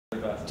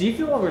Do you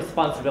feel a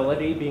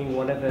responsibility being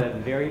one of the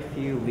very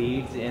few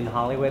leads in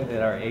Hollywood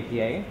that are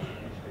APA?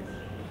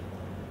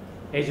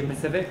 Asian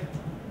Pacific?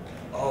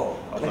 Oh,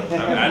 I was like,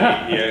 I'm at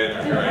APA.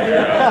 You're right here.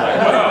 I was like,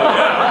 wow,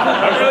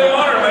 yeah, I'm really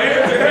honored. My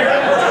agents are here.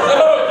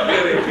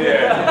 To be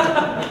at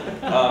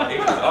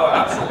APA. Oh,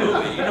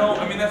 absolutely. You know,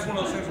 I mean, that's one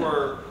of those things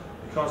where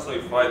you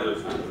constantly fight.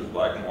 There's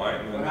black and white,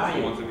 and then there's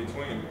the ones in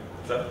between.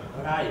 What's that?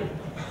 What are you?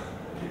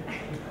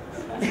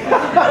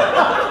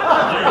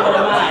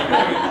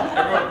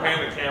 Everyone pan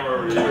the camera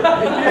over to you.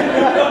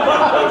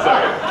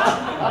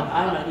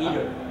 I'm an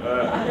eater.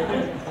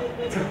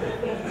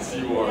 Yes,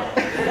 you are.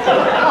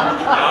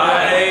 I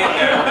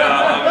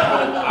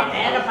am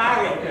And a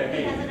pirate. Okay,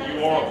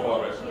 you are a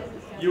pirate.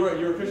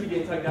 You're officially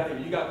getting tugged out here.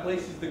 You got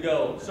places to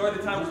go. Sorry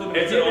the time was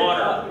limited. It's an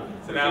honor.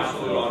 It's an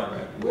absolute honor,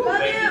 man.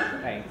 Thank you.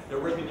 Thanks. They're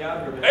ripping you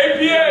out here.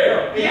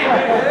 APA!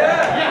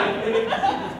 Yeah.